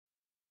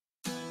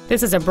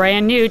This is a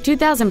brand new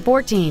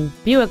 2014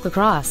 Buick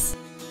LaCrosse.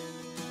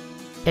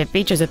 It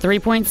features a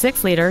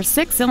 3.6-liter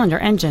six-cylinder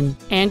engine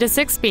and a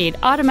 6-speed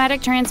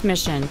automatic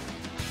transmission.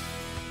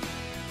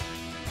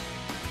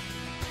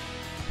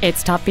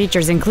 Its top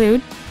features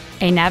include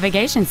a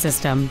navigation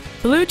system,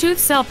 Bluetooth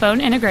cell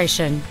phone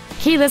integration,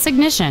 keyless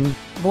ignition,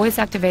 voice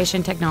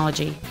activation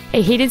technology,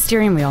 a heated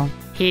steering wheel,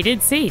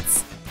 heated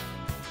seats,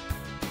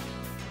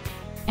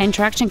 and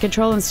traction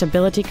control and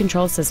stability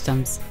control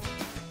systems.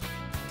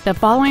 The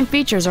following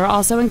features are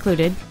also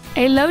included: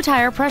 a low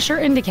tire pressure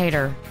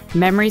indicator,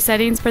 memory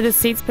settings for the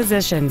seat's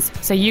positions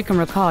so you can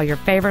recall your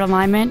favorite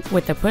alignment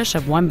with the push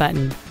of one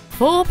button,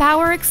 full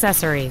power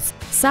accessories,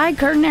 side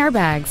curtain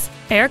airbags,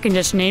 air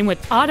conditioning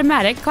with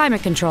automatic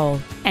climate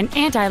control, an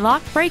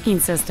anti-lock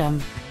braking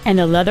system, and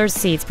the leather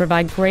seats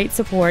provide great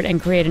support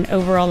and create an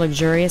overall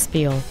luxurious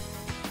feel.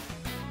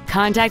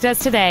 Contact us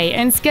today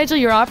and schedule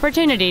your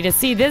opportunity to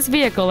see this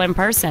vehicle in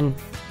person.